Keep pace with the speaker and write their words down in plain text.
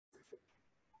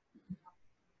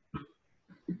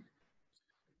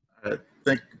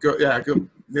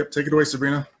Yep, take it away,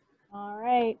 Sabrina. All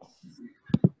right.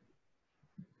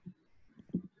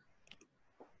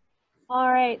 All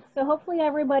right, so hopefully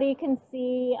everybody can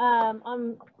see,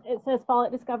 it says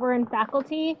Follett Discover and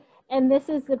faculty, and this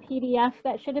is the PDF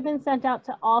that should have been sent out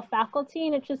to all faculty,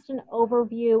 and it's just an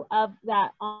overview of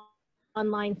that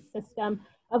online system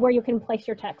of where you can place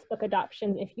your textbook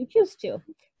adoptions if you choose to.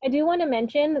 I do want to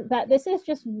mention that this is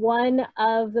just one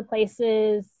of the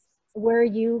places where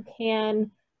you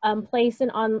can place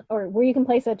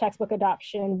a textbook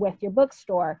adoption with your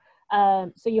bookstore.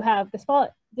 So you have the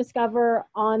Follett Discover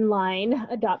online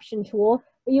adoption tool,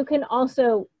 but you can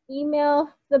also email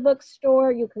the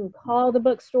bookstore, you can call the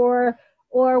bookstore,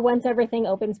 or once everything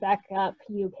opens back up,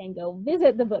 you can go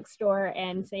visit the bookstore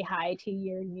and say hi to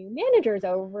your new managers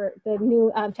over, the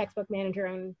new textbook manager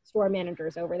and store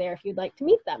managers over there if you'd like to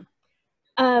meet them.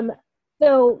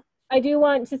 So I do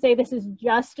want to say this is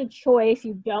just a choice.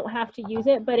 You don't have to use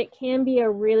it, but it can be a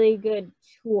really good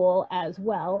tool as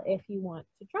well if you want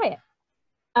to try it.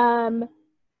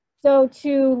 So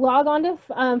to log on to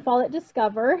Follett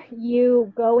Discover,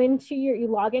 you log into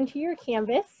your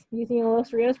Canvas using your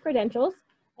Los Rios credentials,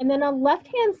 and then on the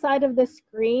left-hand side of the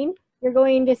screen, you're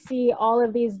going to see all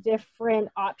of these different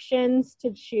options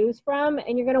to choose from,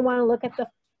 and you're going to want to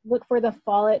look for the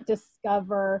Follett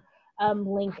Discover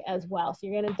link as well. So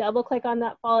you're going to double click on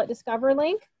that Follett Discover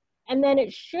link, and then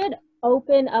it should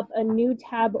open up a new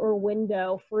tab or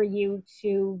window for you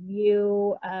to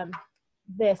view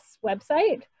this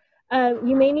website.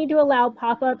 You may need to allow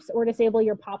pop-ups or disable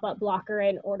your pop-up blocker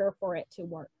in order for it to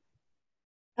work.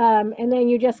 And then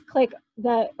you just click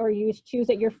you choose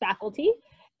that you're faculty,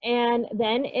 and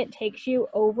then it takes you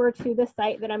over to the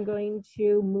site that I'm going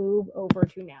to move over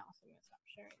to now. So I'm going to stop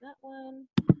sharing that one.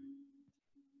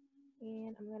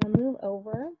 And I'm going to move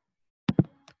over.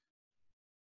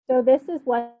 So this is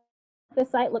what the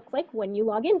site looks like when you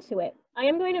log into it. I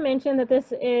am going to mention that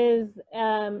this is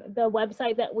the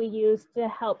website that we use to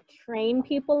help train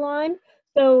people on.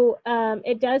 So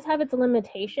it does have its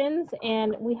limitations,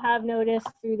 and we have noticed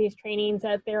through these trainings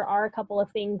that there are a couple of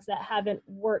things that haven't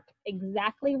worked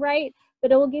exactly right,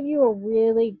 but it will give you a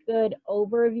really good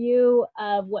overview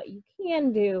of what you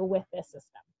can do with this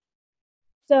system.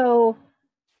 So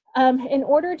in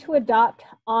order to adopt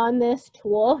on this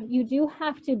tool, you do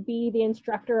have to be the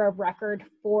instructor of record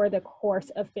for the course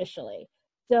officially.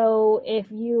 So if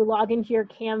you log into your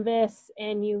Canvas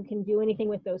and you can do anything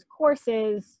with those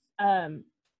courses,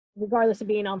 regardless of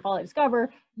being on Follett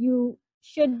Discover, you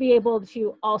should be able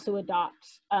to also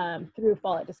adopt through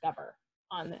Follett Discover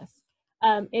on this.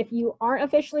 If you aren't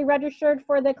officially registered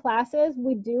for the classes,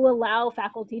 we do allow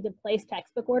faculty to place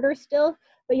textbook orders still,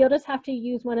 but you'll just have to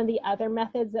use one of the other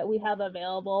methods that we have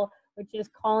available, which is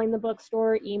calling the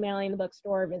bookstore, emailing the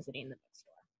bookstore, visiting the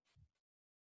bookstore.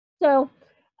 So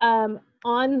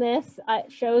on this,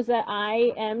 it shows that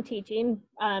I am teaching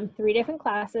 3 different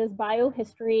classes: bio,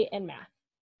 history, and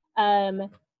math.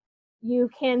 You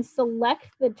can select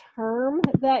the term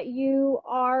that you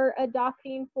are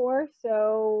adopting for.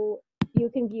 So you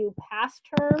can view past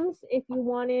terms if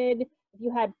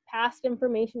you had past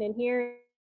information in here,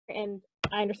 and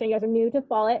I understand you guys are new to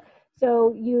Follett,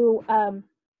 so you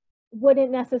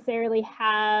wouldn't necessarily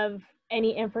have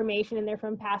any information in there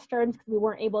from past terms because we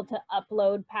weren't able to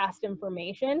upload past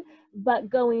information, but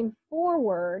going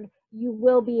forward, you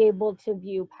will be able to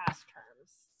view past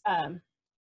terms,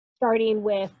 starting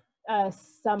with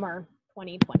summer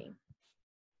 2020.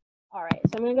 All right,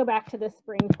 so I'm going to go back to the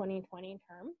spring 2020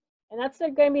 term, and that's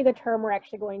going to be the term we're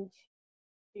actually going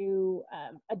to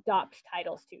adopt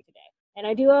titles to today. And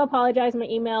I do apologize, my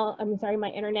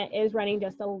internet is running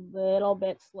just a little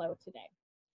bit slow today.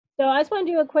 So I just want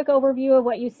to do a quick overview of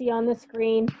what you see on the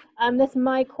screen. This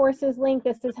My Courses link,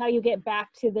 this is how you get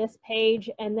back to this page,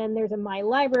 and then there's a My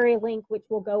Library link, which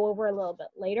we'll go over a little bit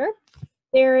later.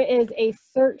 There is a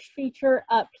search feature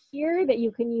up here that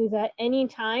you can use at any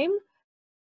time.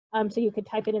 So you could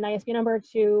type in an ISBN number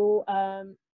to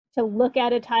look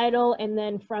at a title, and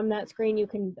then from that screen you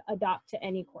can adopt to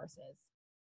any courses.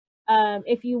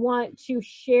 If you want to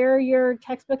share your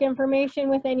textbook information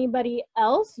with anybody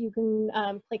else, you can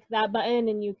click that button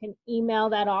and you can email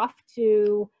that off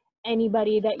to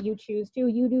anybody that you choose to.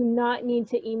 You do not need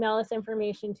to email this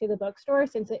information to the bookstore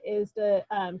since it is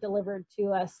delivered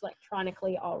to us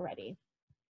electronically already.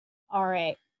 All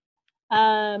right.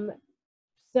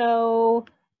 So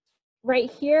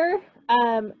right here,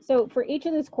 so for each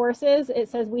of these courses, it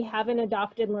says we haven't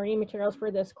adopted learning materials for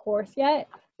this course yet.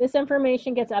 This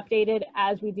information gets updated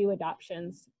as we do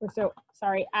adoptions,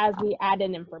 as we add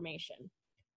in information.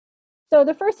 So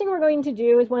the first thing we're going to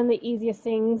do is one of the easiest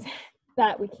things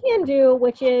that we can do,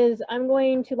 which is I'm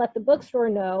going to let the bookstore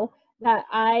know that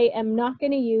I am not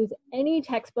going to use any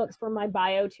textbooks for my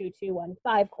Bio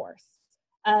 2215 course.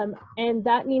 And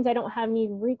that means I don't have any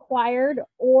required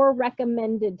or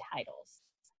recommended titles.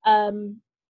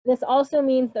 This also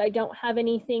means that I don't have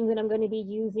anything that I'm going to be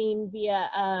using via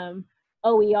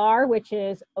OER, which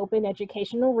is Open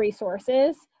Educational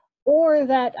Resources, or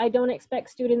that I don't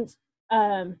expect students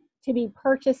to be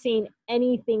purchasing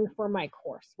anything for my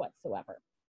course whatsoever.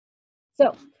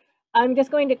 So I'm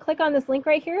just going to click on this link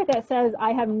right here that says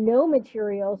I have no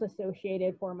materials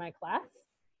associated for my class.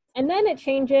 And then it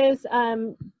changes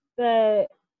the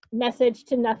message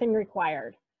to nothing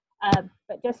required.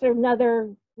 But just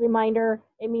another reminder,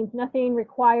 it means nothing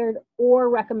required or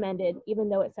recommended, even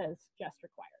though it says just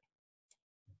required.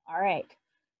 All right,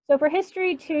 so for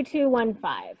History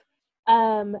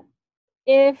 2215,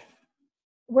 if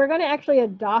we're going to actually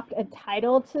adopt a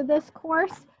title to this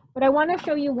course, but I want to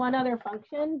show you one other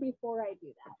function before I do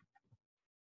that.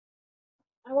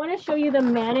 I want to show you the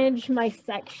Manage My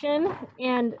Section,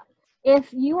 and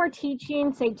if you are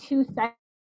teaching, say, 2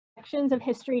 sections of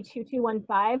History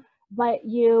 2215, but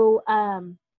you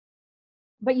want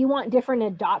different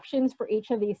adoptions for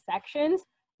each of these sections,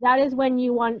 that is when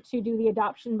you want to do the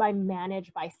adoption by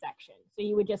Manage by Section. So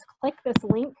you would just click this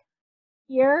link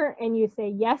here and you say,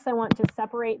 yes, I want to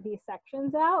separate these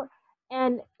sections out.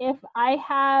 And if I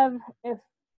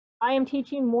am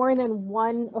teaching more than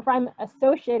one, or if I'm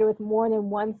associated with more than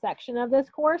one section of this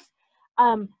course,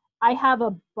 I have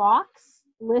a box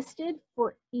listed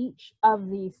for each of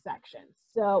these sections.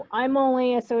 So I'm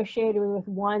only associated with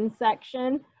one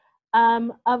section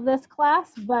of this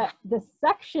class, but the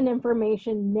section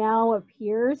information now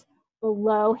appears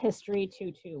below History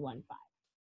 2215.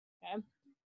 Okay.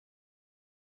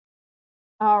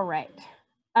 All right.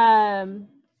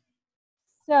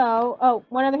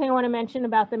 One other thing I want to mention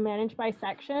about the Manage by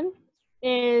Section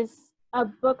is a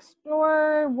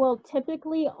bookstore will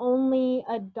typically only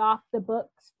adopt the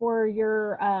books for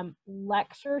your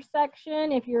lecture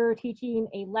section if you're teaching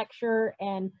a lecture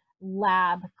and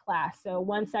lab class. So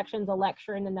one section's a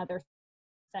lecture and another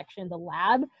section's a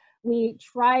lab. We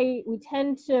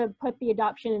tend to put the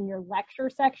adoption in your lecture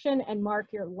section and mark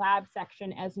your lab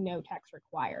section as no text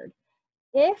required.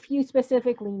 If you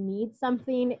specifically need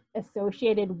something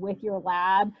associated with your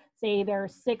lab, say there are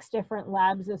 6 different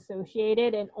labs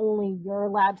associated and only your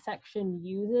lab section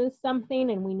uses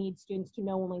something and we need students to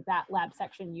know only that lab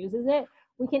section uses it,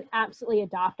 we can absolutely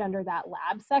adopt under that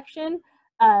lab section.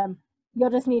 You'll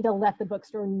just need to let the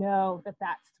bookstore know that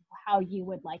that's how you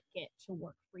would like it to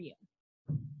work for you.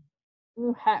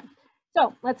 Okay,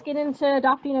 so let's get into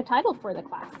adopting a title for the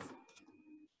class.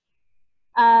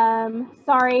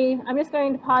 Sorry, I'm just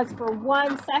going to pause for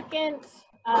 1 second.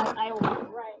 I will be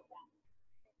right back.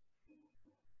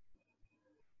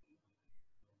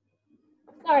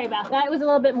 Sorry about that. It was a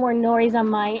little bit more noise on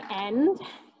my end,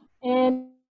 and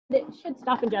it should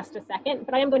stop in just a second,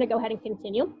 but I am going to go ahead and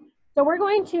continue. So we're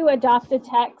going to adopt a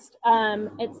text.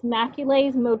 It's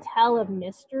Maculay's Motel of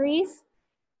Mysteries,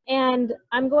 and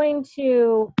I'm going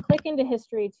to click into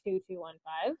History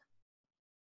 2215,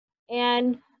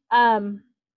 and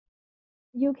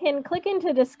you can click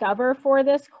into Discover for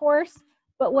this course,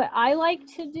 but what I like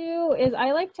to do is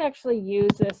I like to actually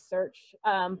use this search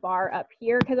bar up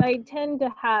here because I tend to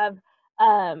have,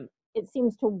 it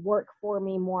seems to work for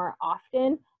me more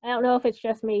often. I don't know if it's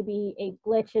just maybe a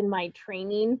glitch in my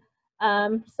training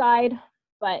side,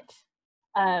 but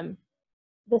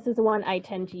this is the one I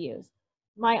tend to use.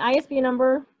 My ISBN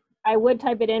number, I would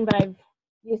type it in, but I've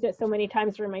used it so many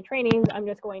times during my trainings, I'm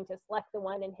just going to select the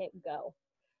one and hit go.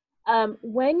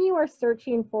 When you are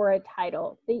searching for a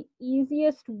title, the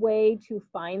easiest way to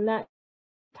find that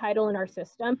title in our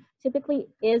system typically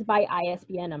is by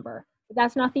ISBN number. But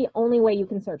that's not the only way you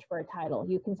can search for a title.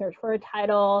 You can search for a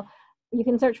title, you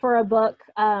can search for a book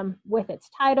with its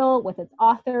title, with its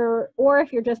author, or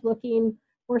if you're just looking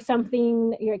for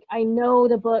something, I know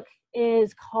the book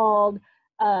is called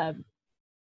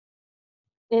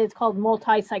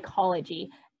Multi-Psychology.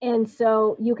 And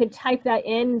so you could type that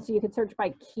in, so you could search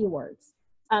by keywords.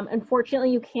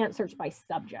 Unfortunately, you can't search by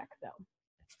subject, though.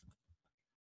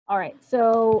 All right,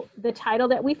 so the title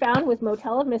that we found was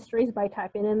Motel of Mysteries by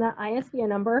typing in the ISBN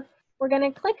number. We're going to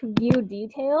click View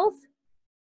Details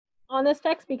on this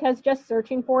text because just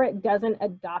searching for it doesn't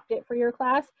adopt it for your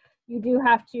class. You do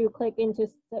have to click into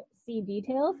See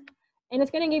Details. And it's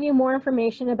going to give you more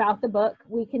information about the book.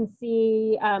 We can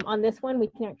see on this one, we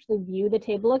can actually view the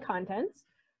table of contents.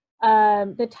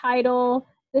 The title,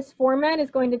 this format is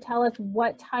going to tell us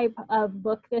what type of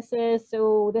book this is.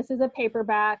 So this is a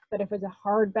paperback, but if it's a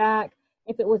hardback,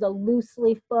 if it was a loose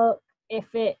leaf book,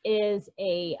 if it is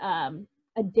a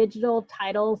digital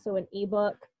title, so an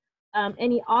ebook,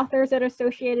 any authors that are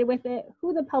associated with it,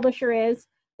 who the publisher is.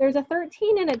 There's a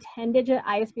 13 and a 10-digit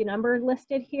ISBN number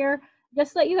listed here.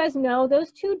 Just to let you guys know,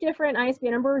 those two different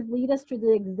ISBN numbers lead us to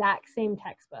the exact same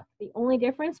textbook. The only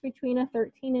difference between a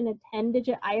 13 and a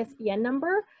 10-digit ISBN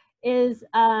number is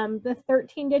the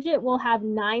 13-digit will have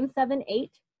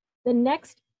 978. The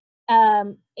next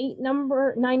 9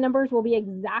 numbers will be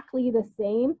exactly the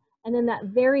same. And then that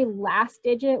very last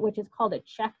digit, which is called a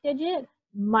check digit,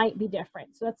 might be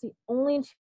different. So that's the only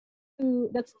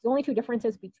two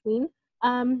differences between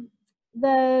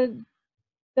the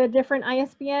different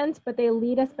ISBNs, but they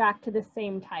lead us back to the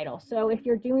same title. So if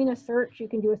you're doing a search, you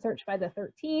can do a search by the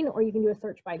 13 or you can do a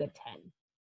search by the 10.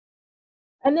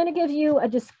 And then it gives you a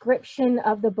description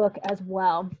of the book as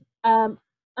well.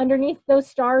 Underneath those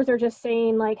stars are just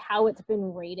saying like how it's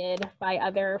been rated by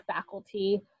other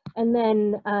faculty. And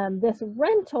then this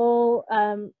rental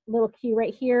little key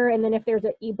right here, and then if there's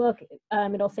an ebook,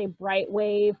 it'll say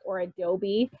Brightwave or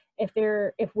Adobe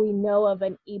if we know of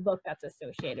an ebook that's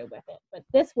associated with it. But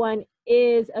this one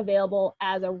is available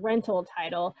as a rental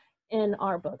title in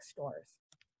our bookstores.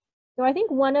 So I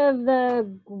think one of the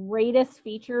greatest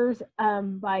features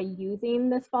by using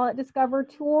this Follett Discover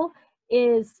tool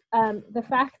is the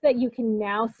fact that you can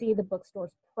now see the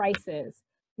bookstore's prices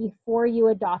before you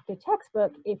adopt a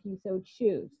textbook if you so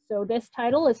choose. So this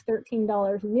title is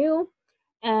 $13 new,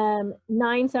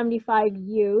 $9.75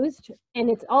 used, and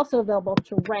it's also available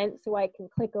to rent. So I can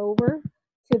click over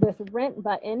to this rent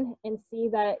button and see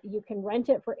that you can rent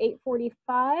it for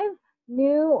 $8.45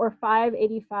 new or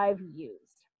 $5.85 used.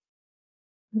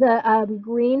 The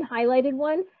green highlighted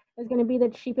one is going to be the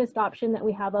cheapest option that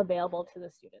we have available to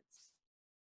the students.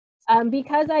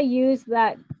 Because I use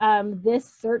that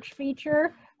this search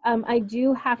feature, I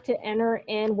do have to enter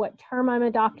in what term I'm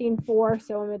adopting for.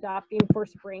 So I'm adopting for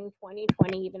spring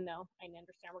 2020, even though I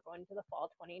understand we're going to the fall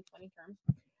 2020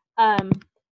 term.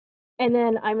 And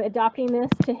then I'm adopting this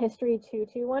to History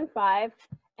 2215.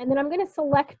 And then I'm going to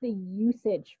select the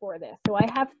usage for this. So I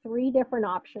have 3 different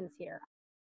options here.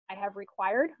 I have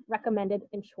required, recommended,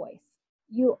 and choice.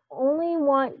 You only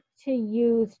want to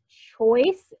use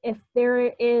choice if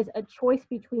there is a choice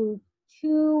between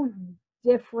 2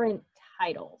 different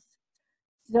titles.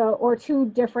 So, or 2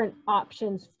 different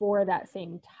options for that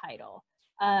same title.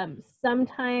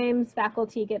 Sometimes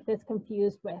faculty get this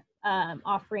confused with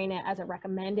offering it as a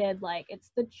recommended, like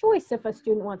it's the choice if a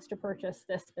student wants to purchase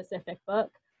this specific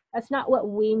book. That's not what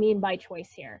we mean by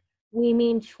choice here. We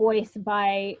mean choice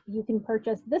by you can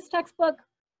purchase this textbook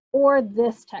or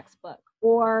this textbook,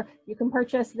 or you can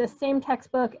purchase this same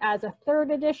textbook as a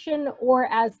 3rd edition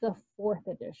or as the 4th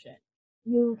edition.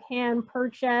 You can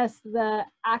purchase the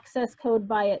access code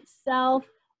by itself,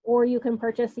 or you can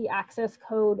purchase the access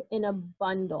code in a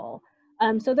bundle.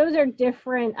 So those are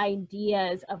different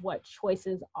ideas of what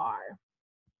choices are.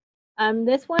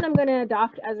 This one I'm going to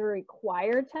adopt as a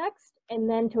required text, and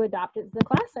then to adopt it to the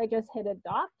class, I just hit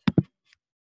adopt.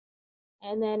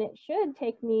 And then it should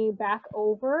take me back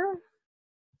over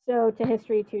to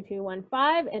History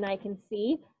 2215, and I can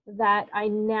see that I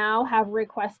now have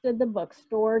requested the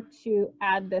bookstore to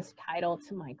add this title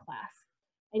to my class.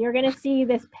 And you're going to see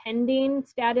this pending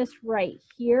status right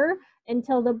here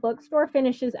until the bookstore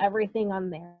finishes everything on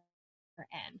their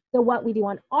end. So what we do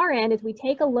on our end is we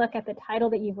take a look at the title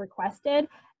that you've requested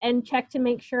and check to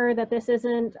make sure that this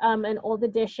isn't an old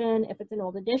edition. If it's an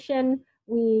old edition,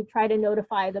 we try to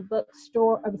notify the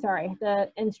bookstore,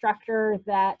 the instructor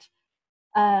that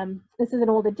this is an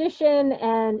old edition,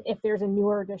 and if there's a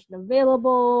newer edition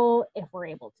available, if we're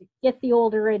able to get the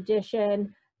older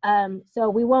edition. So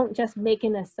we won't just make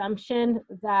an assumption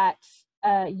that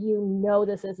you know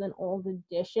this is an old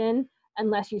edition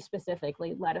unless you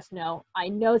specifically let us know, I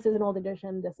know this is an old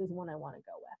edition, this is one I want to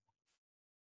go with.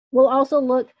 We'll also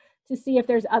look to see if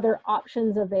there's other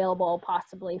options available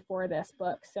possibly for this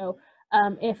book. So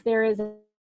if there is an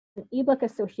ebook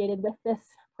associated with this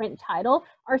print title,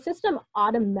 our system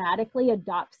automatically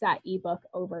adopts that ebook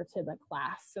over to the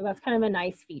class. So that's kind of a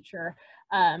nice feature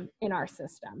in our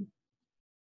system.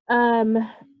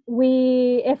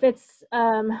 If it's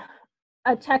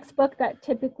a textbook that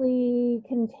typically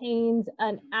contains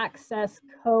an access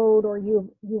code, or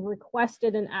you've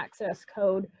requested an access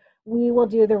code, we will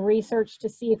do the research to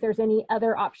see if there's any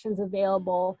other options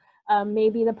available.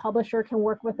 Maybe the publisher can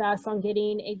work with us on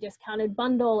getting a discounted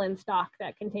bundle in stock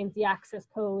that contains the access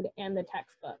code and the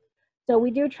textbook. So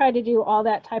we do try to do all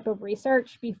that type of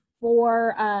research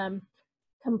before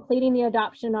completing the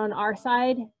adoption on our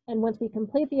side. And once we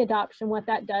complete the adoption, what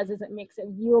that does is it makes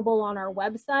it viewable on our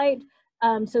website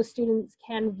so students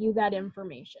can view that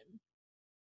information.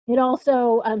 It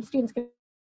also, students can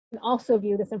also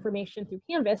view this information through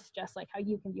Canvas, just like how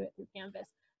you can view it through Canvas.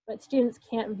 But students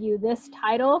can't view this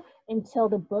title until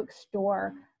the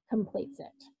bookstore completes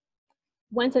it.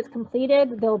 Once it's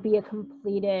completed, there'll be a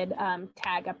completed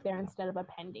tag up there instead of a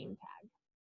pending tag.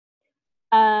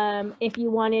 If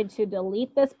you wanted to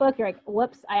delete this book, you're like,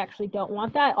 whoops, I actually don't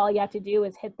want that. All you have to do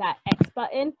is hit that X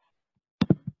button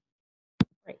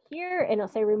right here, and it'll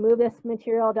say remove this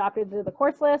material adopted to the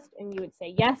course list, and you would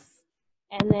say yes,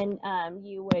 and then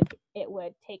it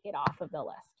would take it off of the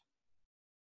list.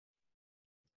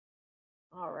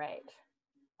 All right.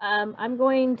 I'm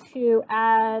going to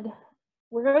add,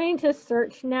 we're going to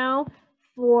search now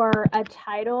for a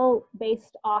title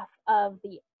based off of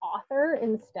the author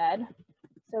instead.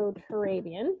 So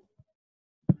Turabian.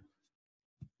 I'm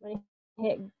going to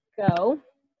hit go.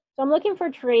 So I'm looking for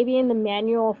Turabian, the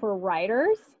manual for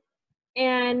writers.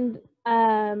 And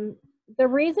the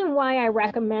reason why I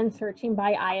recommend searching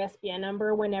by ISBN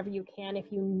number whenever you can,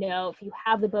 if you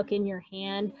have the book in your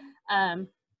hand,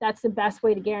 that's the best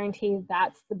way to guarantee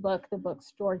that's the book the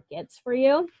bookstore gets for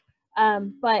you.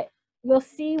 But you'll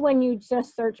see when you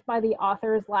just search by the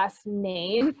author's last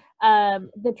name,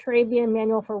 the Turabian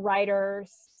Manual for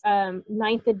Writers,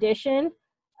 9th edition.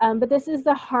 But this is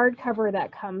the hardcover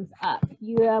that comes up.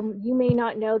 You may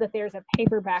not know that there's a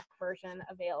paperback version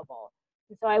available.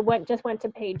 So I just went to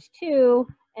page 2,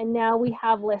 and now we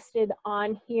have listed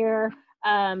on here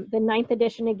the 9th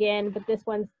edition again, but this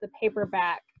one's the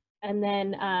paperback. And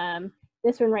then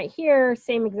this one right here,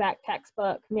 same exact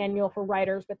textbook, Manual for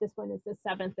Writers, but this one is the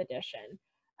 7th edition.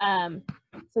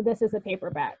 So this is a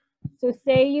paperback. So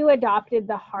say you adopted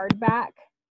the hardback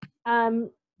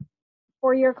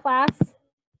for your class,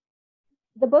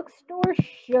 the bookstore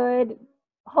should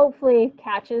hopefully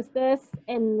catches this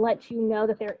and lets you know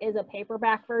that there is a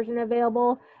paperback version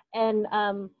available, and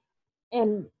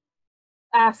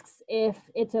asks if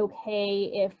it's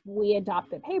okay if we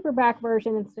adopt the paperback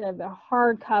version instead of the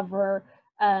hardcover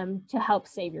to help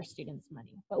save your students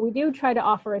money. But we do try to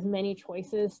offer as many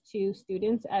choices to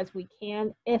students as we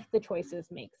can if the choices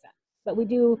make sense. But we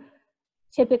do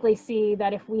typically see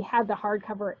that if we had the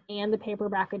hardcover and the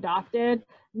paperback adopted,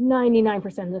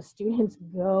 99% of the students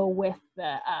go with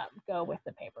the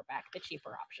paperback, the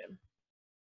cheaper option.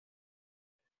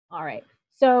 All right,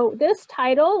 so this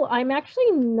title, I'm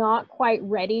actually not quite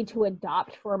ready to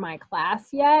adopt for my class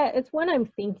yet. It's one I'm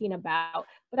thinking about,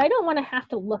 but I don't want to have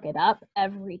to look it up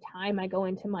every time I go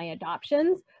into my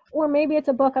adoptions. Or maybe it's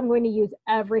a book I'm going to use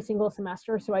every single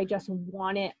semester, so I just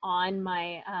want it on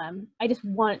my, I just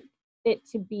want it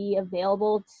to be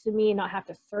available to me and not have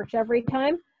to search every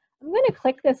time. I'm going to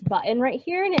click this button right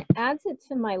here, and it adds it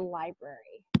to my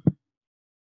library.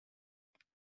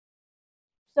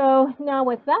 So now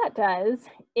what that does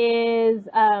is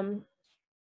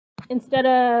instead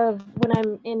of when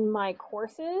I'm in my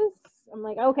courses, I'm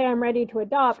like, okay, I'm ready to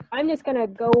adopt. I'm just going to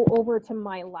go over to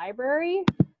my library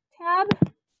tab.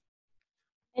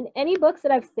 And any books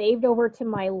that I've saved over to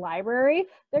my library,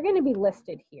 they're going to be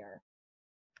listed here.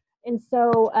 And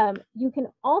so you can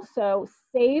also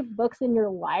save books in your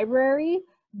library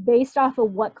based off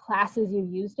of what classes you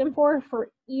used them for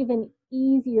even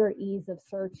easier ease of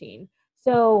searching.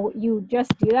 So you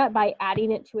just do that by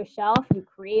adding it to a shelf. You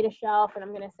create a shelf, and I'm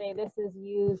going to say this is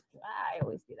used. I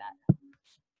always do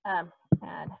that.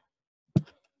 Add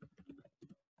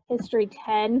History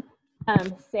 10,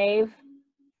 save.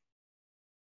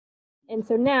 And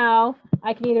so now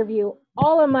I can either view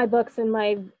all of my books in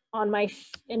my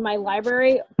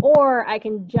library, or I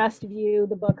can just view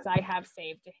the books I have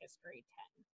saved to History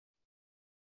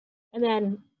 10. And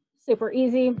then super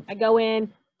easy, I go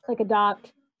in, click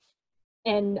adopt,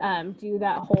 and do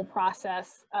that whole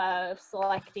process of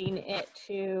selecting it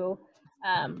to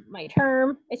my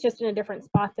term. It's just in a different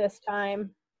spot this time.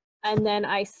 And then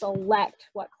I select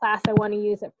what class I want to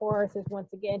use it for. This is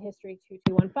once again History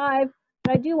 2215.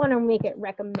 But I do want to make it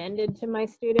recommended to my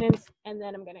students, and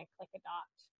then I'm going to click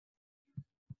adopt.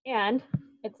 And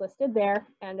it's listed there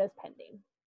and as pending.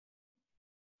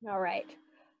 All right.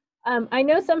 I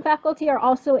know some faculty are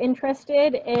also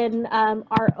interested in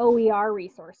our OER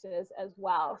resources as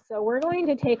well. So we're going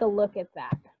to take a look at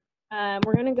that.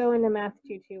 We're going to go into Math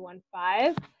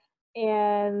 2215,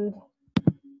 and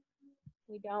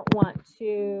we don't want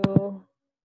to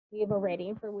leave a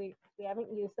rating for we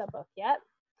haven't used that book yet.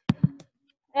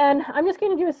 And I'm just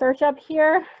going to do a search up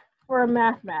here for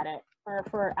mathematics or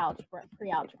for algebra,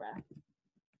 pre-algebra.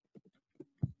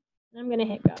 I'm going to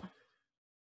hit go.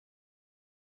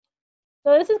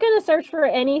 So this is going to search for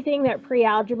anything that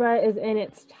pre-algebra is in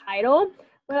its title,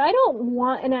 but I don't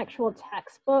want an actual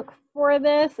textbook for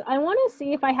this. I want to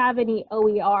see if I have any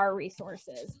OER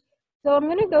resources. So I'm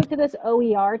going to go to this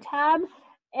OER tab,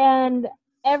 and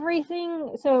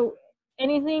everything, so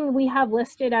anything we have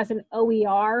listed as an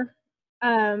OER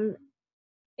and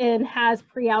has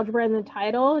pre-algebra in the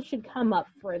title should come up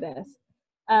for this.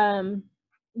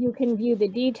 You can view the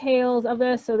details of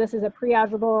this. So this is a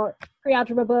pre-algebra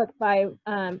book by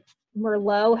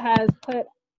Merlot has put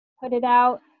it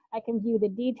out. I can view the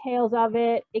details of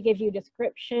it. It gives you a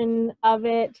description of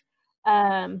it.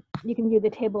 You can view the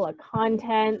table of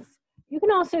contents. You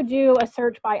can also do a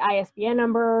search by ISBN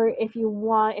number if you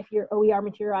want, if your OER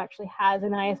material actually has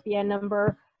an ISBN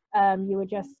number. You would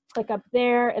just click up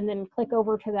there and then click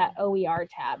over to that OER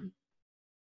tab.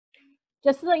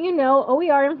 Just to let you know,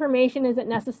 OER information isn't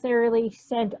necessarily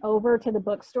sent over to the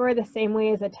bookstore the same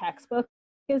way as a textbook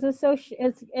is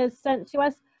sent to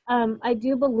us. I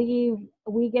do believe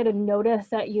we get a notice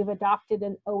that you've adopted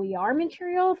an OER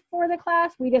material for the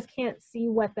class. We just can't see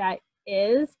what that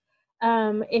is.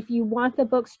 If you want the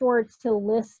bookstore to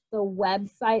list the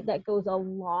website that goes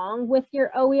along with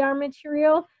your OER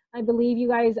material, I believe you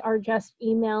guys are just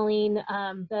emailing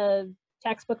the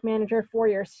textbook manager for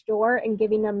your store and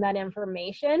giving them that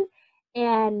information,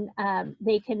 and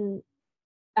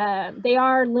they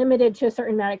are limited to a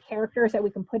certain amount of characters that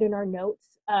we can put in our notes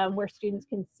where students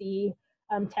can see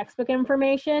textbook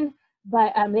information,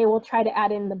 but they will try to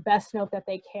add in the best note that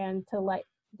they can to let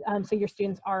so your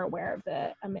students are aware of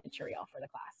the material for the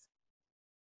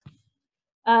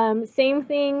class. Same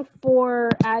thing for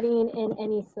adding in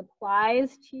any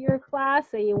supplies to your class.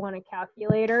 So you want a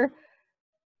calculator.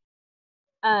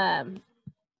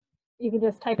 You can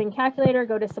just type in calculator,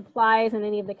 go to supplies, and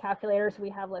any of the calculators we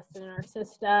have listed in our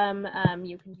system.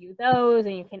 You can view those,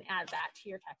 and you can add that to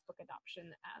your textbook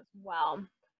adoption as well.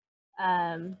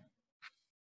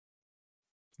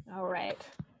 All right.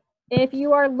 If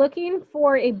you are looking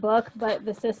for a book, but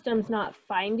the system's not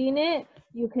finding it,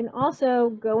 you can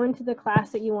also go into the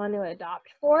class that you want to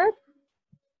adopt for.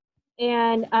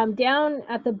 And down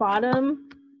at the bottom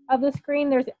of the screen,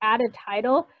 there's add a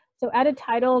title. So add a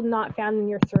title not found in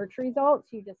your search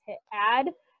results, you just hit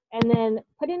add, and then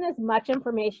put in as much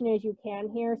information as you can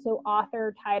here. So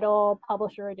author, title,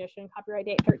 publisher, edition, copyright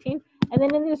date 13. And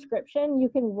then in the description, you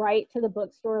can write to the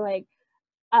bookstore like,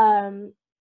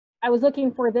 I was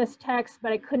looking for this text,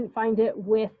 but I couldn't find it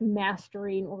with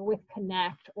mastering or with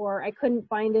Connect, or I couldn't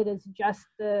find it as just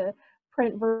the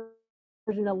print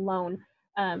version alone.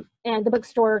 And the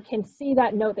bookstore can see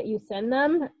that note that you send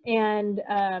them and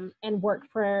work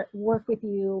with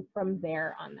you from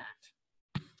there on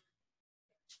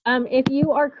that. If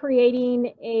you are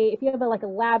creating if you have like a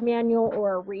lab manual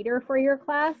or a reader for your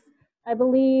class, I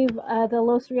believe the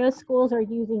Los Rios schools are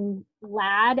using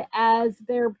LAD as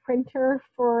their printer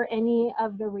for any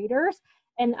of the readers.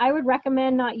 And I would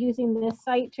recommend not using this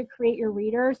site to create your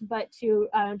readers, but to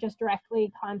just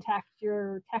directly contact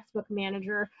your textbook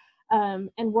manager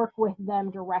and work with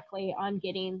them directly on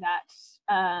getting that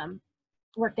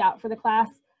worked out for the class.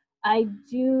 I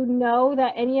do know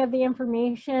that any of the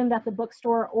information that the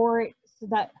bookstore or so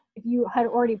that if you had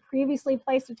already previously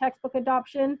placed a textbook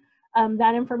adoption,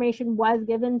 that information was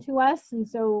given to us. And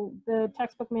so the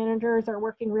textbook managers are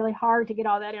working really hard to get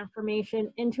all that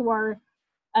information into our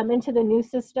into the new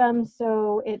system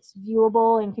so it's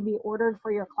viewable and can be ordered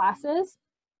for your classes.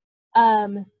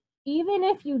 Even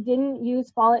if you didn't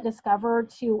use Follett Discover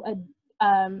to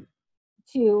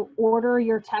order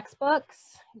your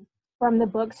textbooks from the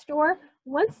bookstore,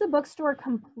 once the bookstore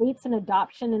completes an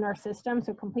adoption in our system,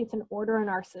 so completes an order in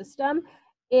our system,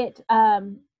 it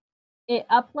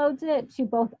uploads it to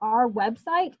both our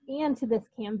website and to this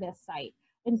Canvas site.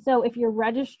 And so if you're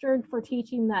registered for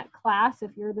teaching that class, if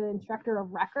you're the instructor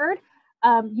of record,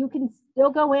 you can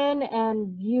still go in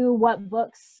and view what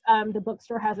books the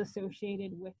bookstore has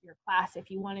associated with your class if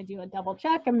you want to do a double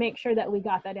check and make sure that we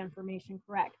got that information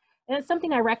correct. And it's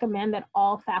something I recommend that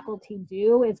all faculty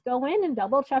do is go in and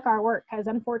double check our work, because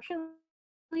unfortunately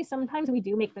sometimes we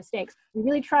do make mistakes. We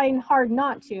really try hard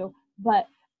not to, but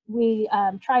we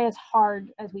try as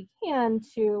hard as we can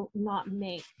to not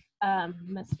make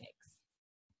mistakes.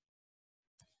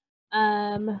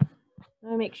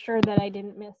 Let me make sure that I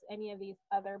didn't miss any of these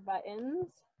other buttons.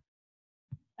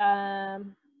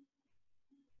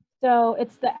 So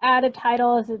it's the add a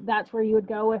title, that's where you would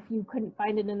go if you couldn't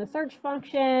find it in the search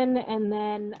function. And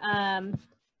then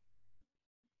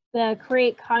the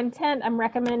create content, I'm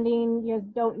recommending you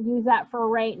don't use that for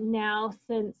right now,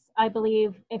 since I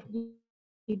believe if you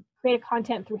create a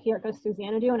content through here, it goes through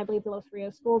Xanadu, and I believe the Los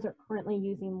Rios schools are currently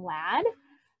using LAD.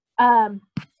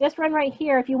 this one right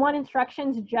here, if you want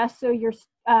instructions just so you're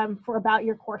for about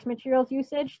your course materials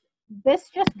usage, this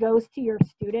just goes to your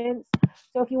students.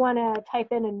 So if you want to type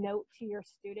in a note to your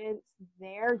students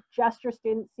there, just your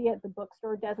students see it, the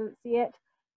bookstore doesn't see it.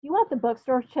 If you want the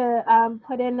bookstore to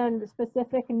put in a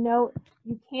specific note,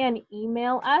 you can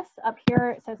email us. Up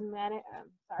here it says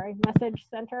message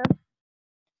center.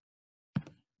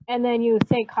 And then you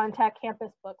say contact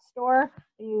campus bookstore.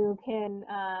 You can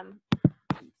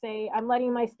say, I'm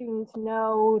letting my students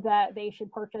know that they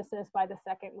should purchase this by the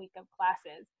second week of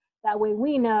classes. That way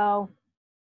we know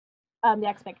the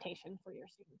expectation for your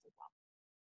students as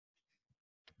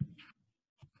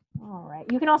well. All right,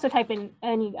 you can also type in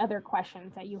any other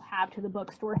questions that you have to the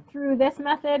bookstore through this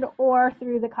method or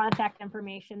through the contact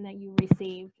information that you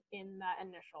received in that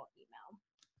initial email.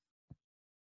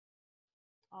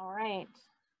 All right.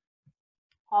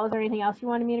 Paul, is there anything else you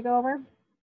wanted me to go over?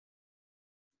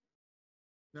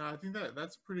 No, I think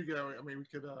that's pretty good. I mean, we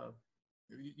could.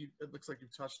 It looks like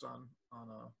you've touched on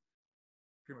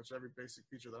pretty much every basic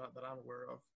feature that I'm aware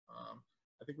of.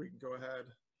 I think we can go ahead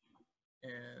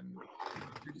and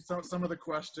some of the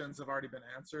questions have already been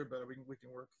answered, but we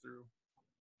can work through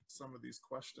some of these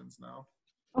questions now.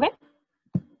 Okay.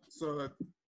 So,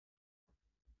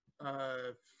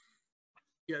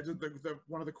 yeah,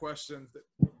 one of the questions that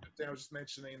Dan was just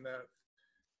mentioning that,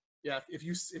 yeah, if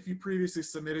you previously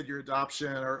submitted your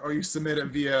adoption or you submit it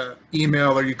via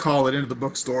email or you call it into the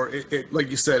bookstore, it like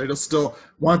you said, it'll still,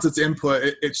 once it's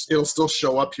input, it'll still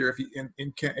show up here if you in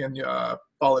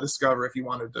Follett Discover if you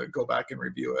wanted to go back and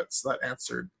review it. So that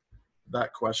answered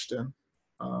that question.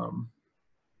 Was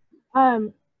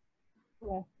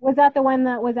that the one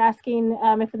that was asking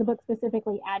if the book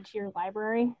specifically add to your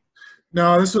library?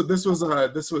 No, this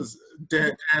was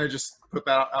Dan just put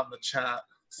that out in the chat.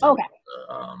 So, okay.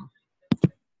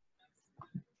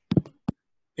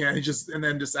 Yeah,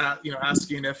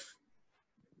 asking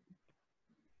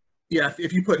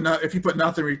if you put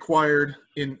nothing required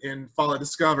in Follett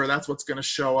Discover, that's what's going to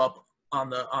show up on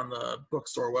the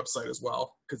bookstore website as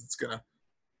well, because it's going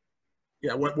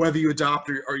to, whether you adopt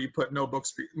or you put no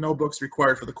books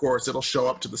required for the course, it'll show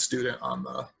up to the student on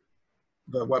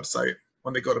the website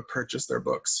when they go to purchase their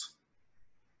books.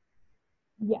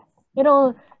 Yes,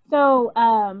 it'll. So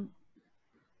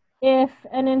if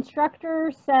an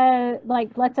instructor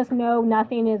lets us know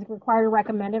nothing is required or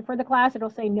recommended for the class, it'll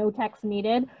say no text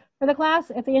needed for the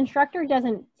class. If the instructor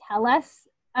doesn't tell us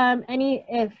any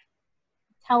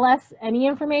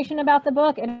information about the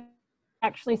book, it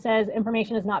actually says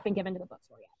information has not been given to the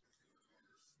bookstore yet.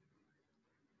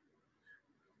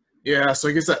 Yeah, so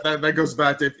I guess that goes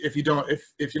back to if you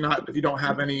don't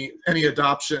have any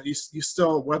adoption, you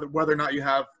still, whether or not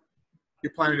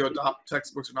you're planning to adopt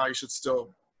textbooks or not, you should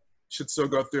still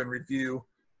go through and review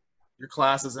your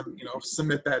classes and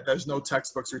submit that there's no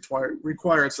textbooks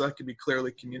required, so that can be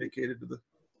clearly communicated to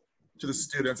the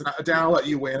students. And Dan, I'll let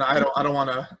you weigh in. I don't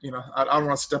want to I don't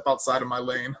want to step outside of my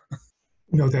lane.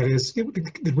 No, that is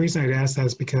the reason I'd ask that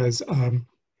is because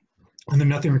on the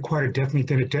nothing required, definitely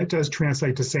then it does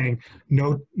translate to saying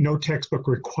no textbook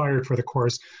required for the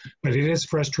course, but it is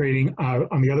frustrating.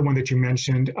 On the other one that you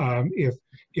mentioned,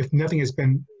 if nothing has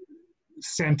been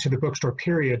sent to the bookstore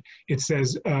period, it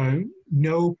says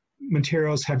no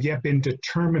materials have yet been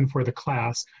determined for the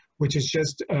class, which is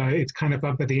just it's kind of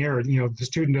up in the air. The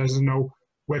student doesn't know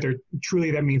whether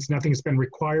truly that means nothing's been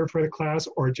required for the class,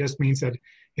 or it just means that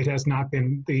it has not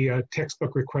been, the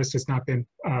textbook request has not been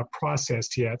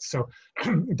processed yet. So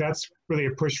that's really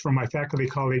a push from my faculty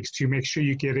colleagues to make sure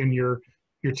you get in your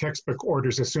textbook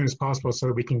orders as soon as possible so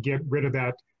that we can get rid of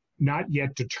that not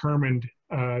yet determined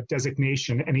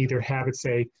designation and either have it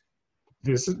say,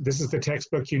 this is the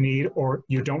textbook you need, or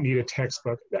you don't need a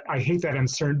textbook. I hate that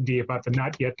uncertainty about the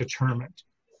not yet determined.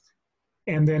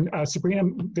 And then Sabrina,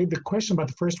 the question about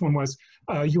the first one was,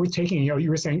 you were saying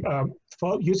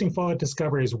using Follett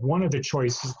Discover is one of the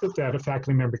choices that a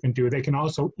faculty member can do. They can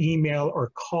also email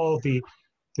or call the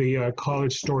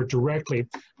college store directly.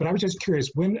 But I was just curious,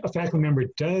 when a faculty member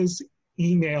does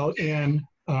email in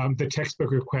the textbook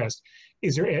request,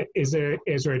 is there at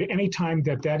any time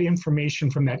that information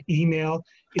from that email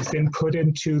is then put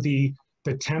into the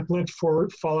template for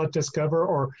Follett Discover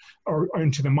or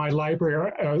into the My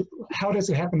Library? How does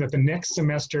it happen that the next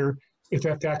semester, if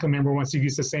that faculty member wants to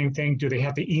use the same thing, do they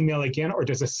have to email again, or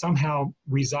does it somehow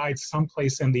reside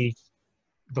someplace in the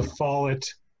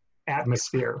Follett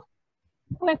atmosphere?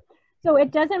 Okay. So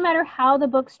it doesn't matter how the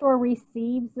bookstore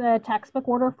receives the textbook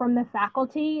order from the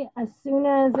faculty. As soon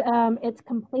as it's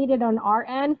completed on our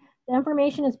end, the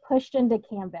information is pushed into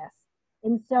Canvas.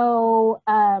 And so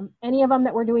any of them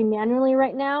that we're doing manually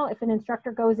right now, if an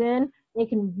instructor goes in they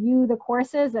can view the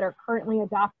courses that are currently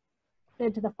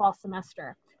adopted to the fall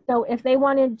semester. So if they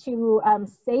wanted to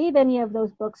save any of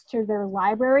those books to their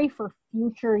library for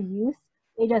future use,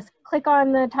 they just click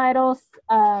on the titles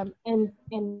and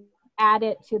add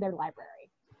it to their library.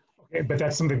 Okay, but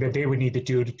that's something that they would need to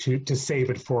do to save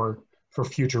it for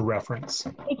future reference.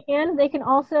 They can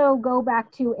also go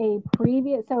back to a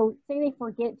previous, so say they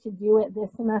forget to do it this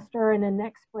semester and then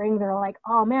next spring they're like,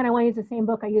 oh man, I want to use the same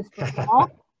book I used for fall.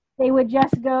 They would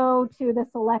just go to the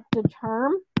selected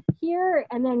term here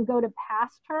and then go to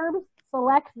past terms,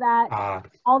 select that,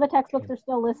 all the textbooks are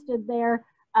still listed there,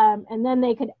 and then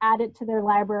they could add it to their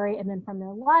library, and then from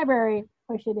their library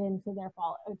push it into their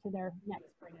fall, or to their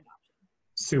next spring adoption.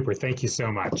 Super, thank you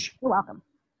so much. You're welcome.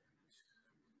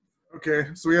 Okay,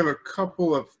 so we have a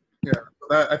couple of,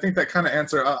 I think that kind of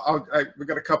answer. We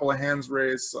got a couple of hands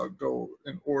raised, so I'll go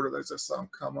in order as I saw them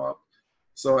come up.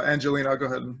 So Angelina, I'll go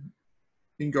ahead and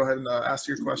you can go ahead and ask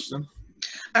your question.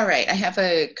 All right, I have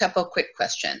a couple quick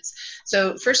questions.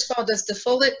 So first of all, does the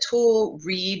Follett tool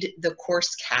read the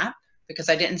course cap? Because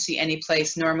I didn't see any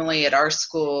place. Normally at our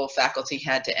school, faculty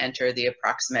had to enter the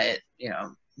approximate,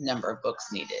 number of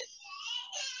books needed.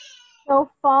 So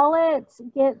Follett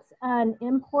gets an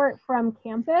import from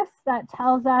campus that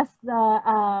tells us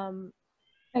the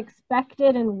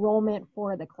expected enrollment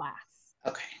for the class.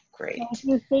 Okay, great. So if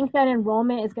you think that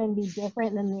enrollment is going to be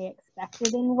different than the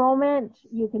expected enrollment,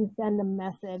 you can send a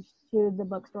message to the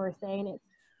bookstore saying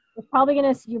it's probably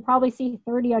going to, you probably see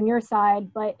 30 on your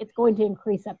side, but it's going to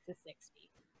increase up to 60.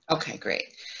 Okay,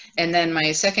 great. And then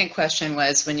my second question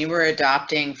was, when you were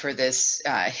adopting for this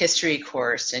history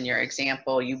course in your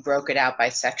example, you broke it out by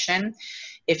section.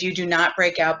 If you do not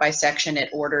break out by section, it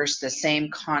orders the same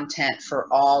content for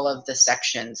all of the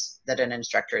sections that an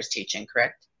instructor is teaching,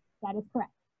 correct? That is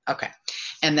correct. Okay.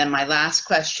 And then my last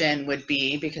question would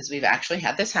be, because we've actually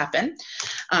had this happen,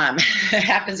 it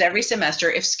happens every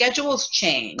semester, if schedules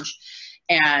change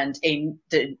and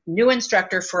the new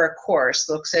instructor for a course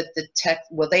looks at the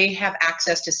will they have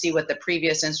access to see what the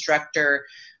previous instructor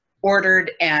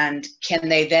ordered, and can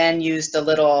they then use the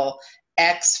little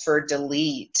X for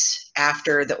delete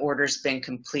after the order's been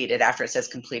completed, after it says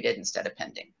completed instead of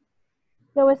pending?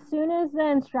 So as soon as the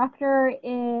instructor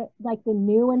is, like the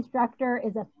new instructor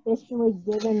is officially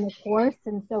given the course,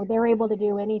 and so they're able to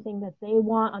do anything that they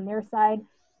want on their side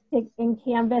in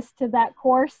Canvas to that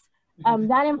course,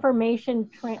 that information,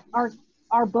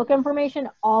 our book information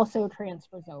also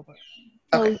transfers over.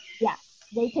 So okay. Yes,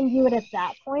 they can view it at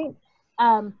that point.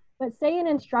 But say an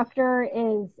instructor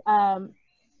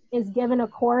is given a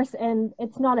course and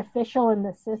it's not official in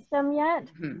the system yet,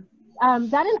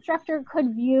 that instructor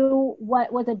could view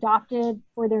what was adopted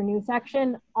for their new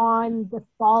section on the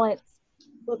Follett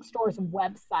bookstore's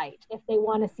website if they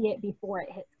want to see it before it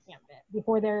hits Canvas,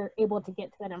 before they're able to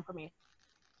get to that information.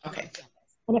 Okay.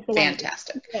 And if they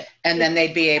fantastic. And then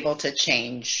they'd be able to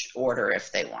change order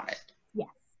if they wanted. Yes.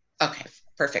 Okay,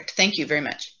 perfect. Thank you very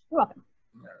much. You're welcome.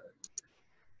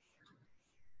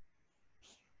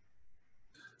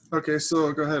 Okay,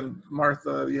 so go ahead,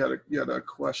 Martha. You had a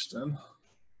question.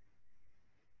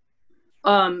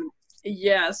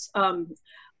 Yes.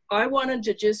 I wanted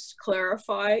to just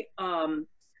clarify.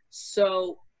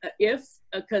 So if,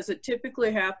 because it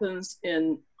typically happens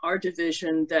in our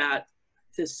division that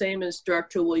the same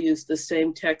instructor will use the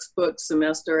same textbook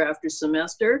semester after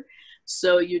semester.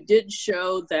 So you did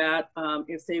show that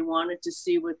if they wanted to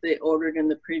see what they ordered in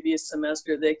the previous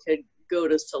semester, they could go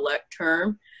to select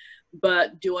term.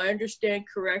 But do I understand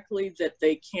correctly that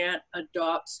they can't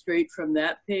adopt straight from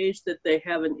that page, that they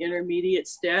have an intermediate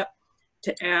step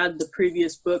to add the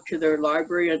previous book to their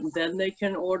library and then they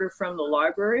can order from the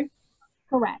library?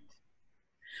 Correct.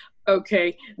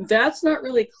 Okay, that's not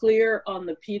really clear on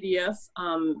the PDF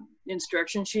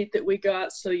instruction sheet that we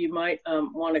got, so you might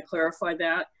want to clarify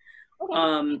that.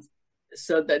 Okay.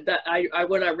 So that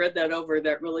when I read that over,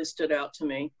 that really stood out to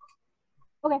me.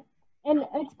 Okay, and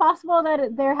it's possible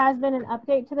that there has been an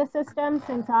update to the system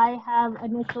since I have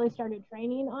initially started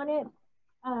training on it,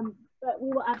 but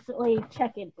we will absolutely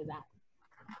check into that.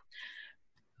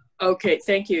 Okay,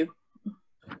 thank you.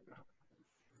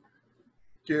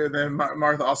 Okay, then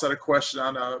Martha also had a question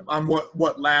on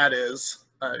what LAD is.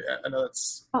 I know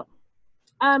it's.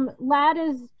 LAD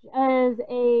is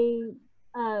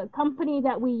a company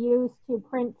that we use to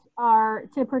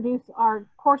produce our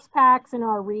course packs and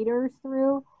our readers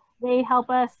through. They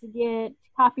help us get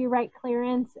copyright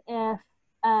clearance if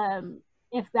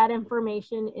that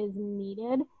information is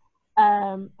needed.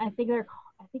 I think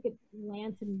it's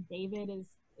Lance and David is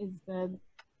the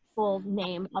full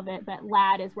name of it, but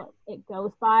LAD is what it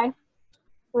goes by.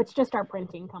 So it's just our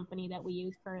printing company that we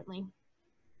use currently.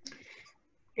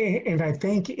 And I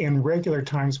think in regular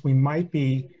times, we might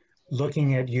be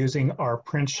looking at using our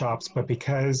print shops, but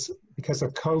because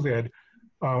of COVID,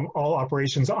 all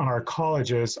operations on our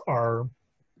colleges are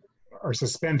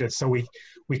suspended. So we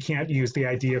can't use the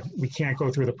idea of, we can't go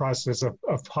through the process of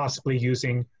possibly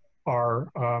using our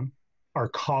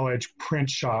college print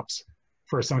shops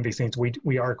for some of these things.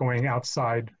 We are going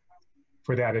outside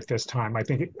for that at this time. I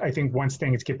think once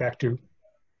things get back to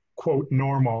quote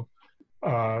normal,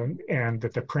 and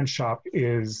that the print shop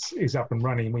is up and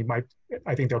running,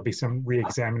 I think there'll be some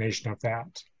re-examination of that.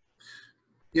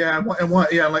 Yeah, and one,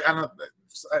 yeah, like I'm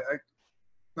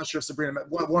not sure if Sabrina,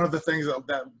 one of the things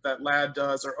that LAD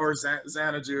does or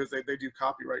Xanadu is they do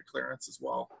copyright clearance as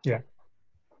well. Yeah.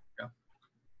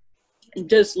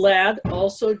 Does LAD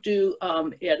also do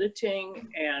editing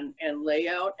and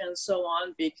layout and so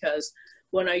on? Because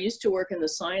when I used to work in the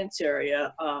science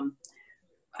area,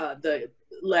 the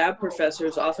lab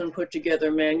professors often put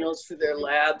together manuals for their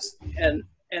labs, and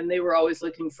they were always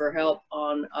looking for help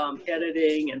on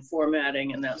editing and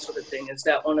formatting and that sort of thing. Is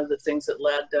that one of the things that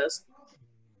LAD does?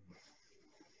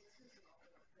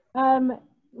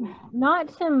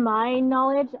 Not to my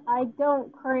knowledge. I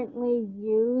don't currently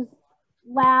use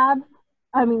LAD.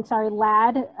 I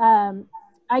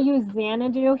use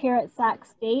Xanadu here at Sac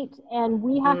State, and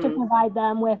we have to provide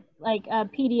them with like a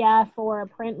PDF or a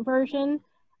print version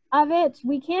of it.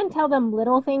 We can tell them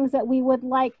little things that we would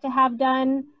like to have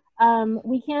done.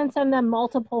 We can send them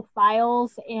multiple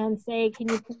files and say, can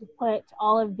you please put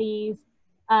all of these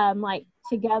like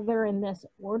together in this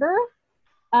order?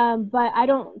 But I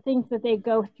don't think that they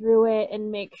go through it and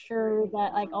make sure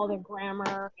that like all the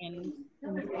grammar and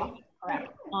stuff is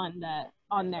correct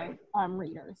on their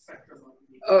readers.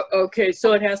 Okay,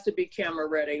 so it has to be camera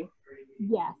ready.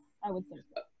 Yes, I would think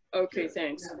so. Okay,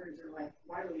 thanks.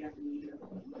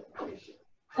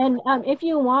 And if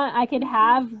you want, I could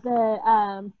have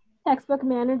the textbook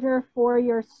manager for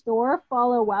your store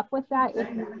follow up with that if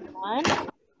you want.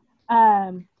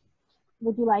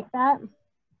 Would you like that?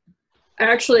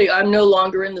 Actually, I'm no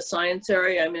longer in the science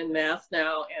area. I'm in math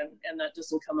now, and that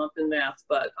doesn't come up in math,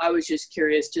 but I was just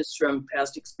curious just from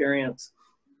past experience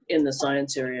in the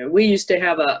science area. We used to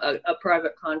have a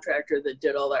private contractor that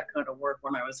did all that kind of work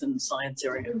when I was in the science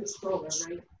area.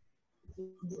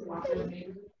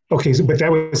 Okay, so, but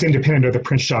that was independent of the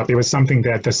print shop. It was something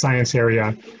that the science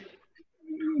area,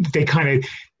 they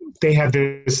had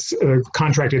this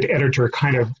contracted editor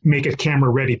kind of make it camera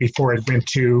ready before it went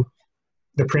to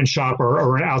the print shop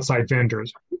or an outside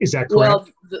vendors. Is that correct?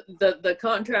 Well, the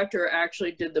contractor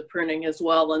actually did the printing as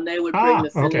well, and they would bring the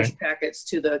finished packets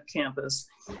to the campus.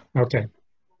 Okay.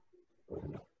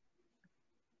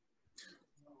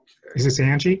 Is this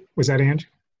Angie? Was that Angie?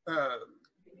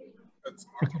 That's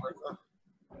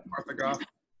Martha Goff.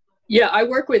 Yeah, I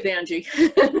work with Angie.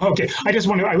 Okay,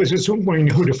 I was just wondering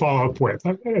who to follow up with.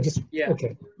 Yeah.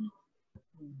 Okay.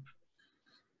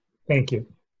 Thank you.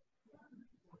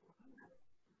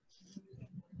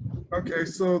 Okay,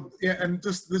 so yeah, and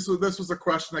just this was a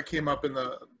question that came up in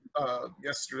the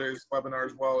yesterday's webinar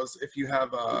as well, as if you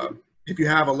have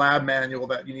a lab manual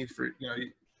that you need for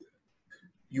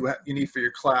you need for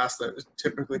your class that is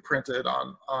typically printed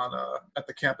on at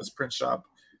the campus print shop.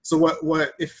 So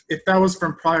what if that was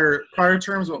from prior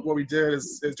terms? What we did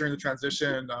is during the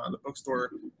transition, the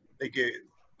bookstore they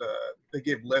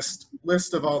gave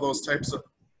list of all those types of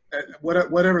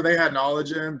whatever they had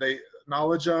knowledge of,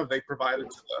 they provided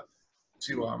to the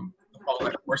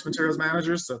Follett course materials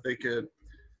managers, so that they could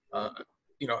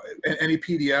any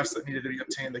PDFs that needed to be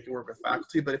obtained, they could work with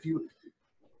faculty. But if you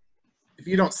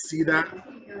don't see that for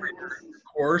your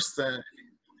course, then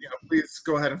please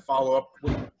go ahead and follow up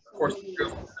with the course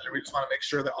materials. We just want to make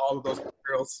sure that all of those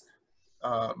materials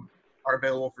are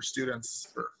available for students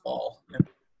for fall.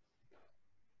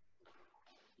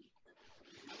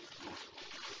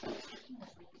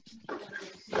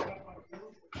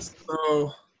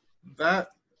 So that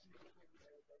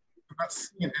I'm not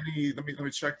seeing any. Let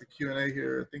me check the Q&A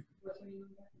here. I think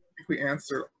we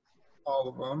answered all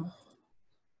of them.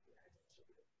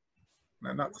 And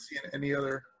I'm not seeing any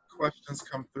other questions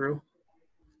come through.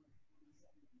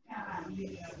 And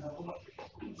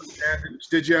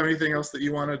did you have anything else that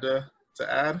you wanted to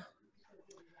add?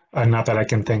 Not that I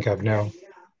can think of, no.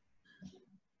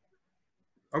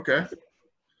 Okay.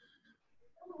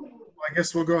 Well, I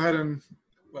guess we'll go ahead and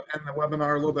end the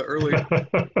webinar a little bit early.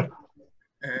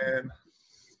 And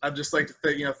I'd just like to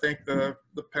thank the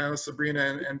panelists,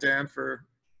 Sabrina and Dan for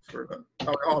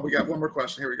we got one more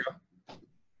question. Here we go.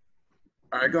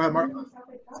 All right, go ahead, Mark.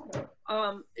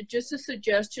 Just a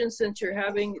suggestion, since you're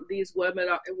having these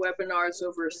webinars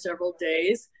over several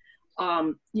days,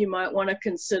 you might want to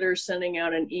consider sending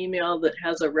out an email that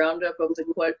has a roundup of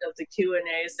the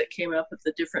Q&As that came up at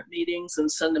the different meetings,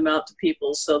 and send them out to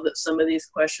people so that some of these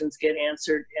questions get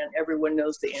answered and everyone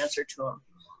knows the answer to them.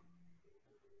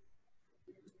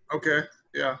 Okay,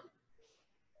 yeah.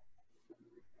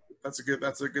 That's a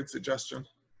good suggestion.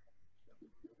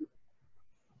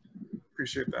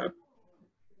 Appreciate that.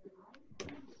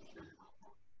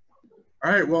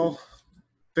 All right, well,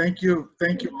 thank you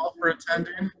all for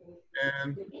attending,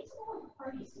 and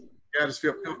yeah, just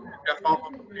feel free to follow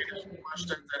up with any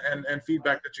questions and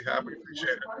feedback that you have. We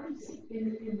appreciate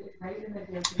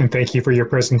it. And thank you for your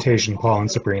presentation, Paul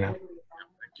and Sabrina.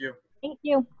 Thank you. Thank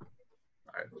you. All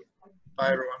right.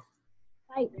 Bye, everyone.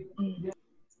 Bye.